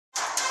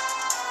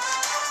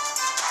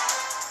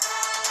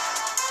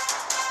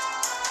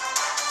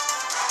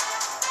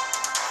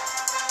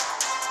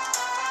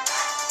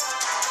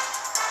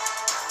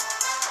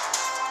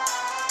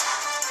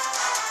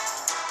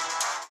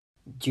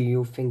Do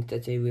you think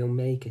that they will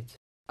make it?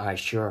 I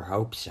sure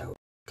hope so.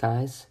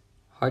 Guys,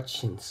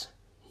 Hutchins,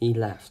 he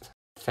left.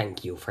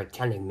 Thank you for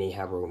telling me,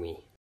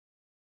 Harumi.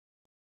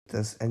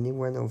 Does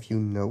anyone of you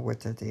know what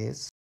that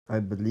is? I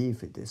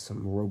believe it is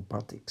some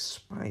robotic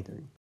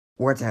spider.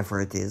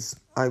 Whatever it is,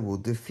 I will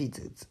defeat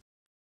it.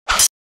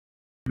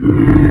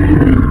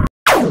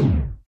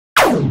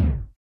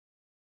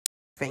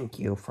 Thank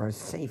you for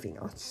saving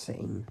us,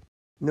 Sane.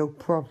 No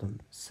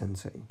problem,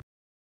 Sensei.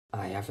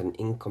 I have an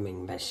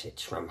incoming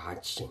message from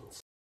Hutchins.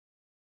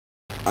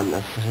 I'm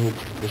afraid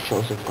the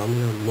shows are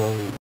coming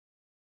unknown.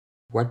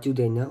 What do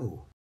they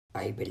know?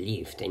 I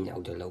believe they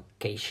know the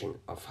location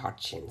of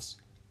Hutchins.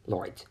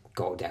 Lloyd,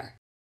 go there.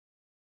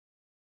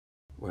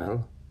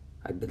 Well,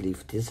 I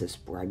believe this is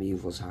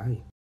Primeval's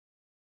high.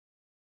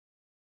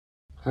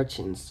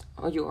 Hutchins,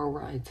 are you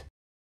alright?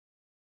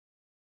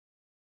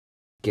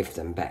 Give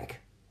them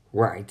back.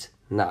 Right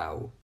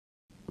now.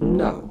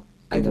 No,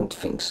 I don't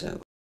think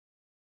so.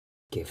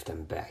 Give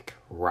them back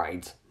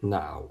right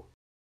now.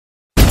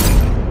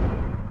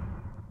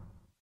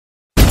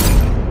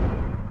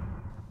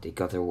 They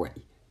got away,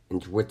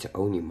 and with the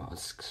Oni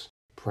masks.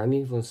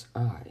 Primeval's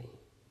eye.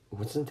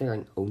 Wasn't there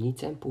an Oni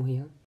temple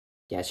here?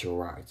 Yes, you're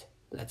right.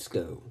 Let's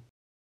go.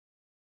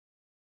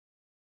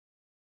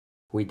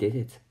 We did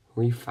it.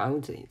 We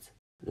found it.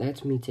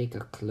 Let me take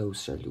a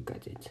closer look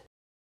at it.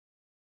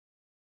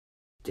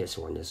 This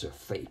one is a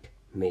fake,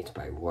 made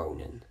by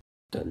Ronin.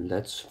 Then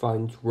let's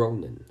find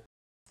Ronin.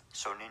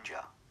 So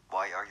Ninja,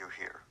 why are you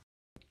here?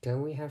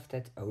 Can we have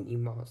that Oni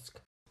mask?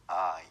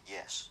 Ah,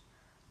 yes.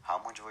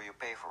 How much will you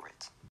pay for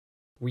it?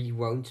 We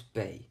won't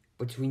pay,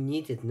 but we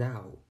need it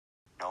now.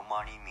 No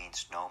money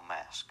means no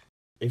mask.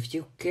 If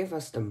you give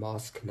us the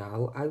mask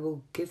now, I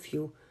will give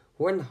you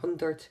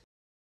 100.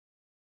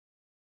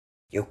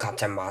 You got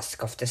the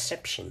mask of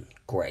deception.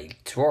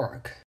 Great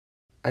work.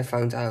 I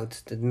found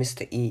out that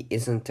Mr. E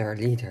isn't their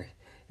leader.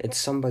 It's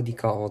somebody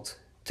called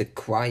the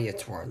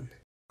Quiet One.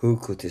 Who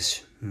could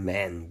this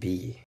man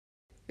be?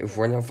 If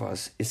one of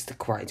us is the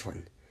Quiet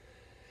One,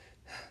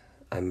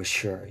 I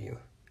assure you,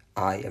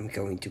 I am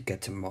going to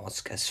get the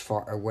mask as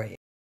far away.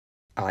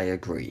 I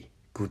agree.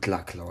 Good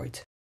luck,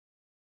 Lloyd.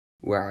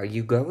 Where are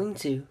you going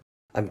to?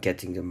 I'm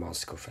getting the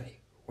mask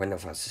away. One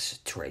of us is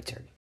a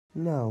traitor.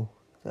 No,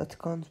 that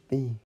can't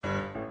be.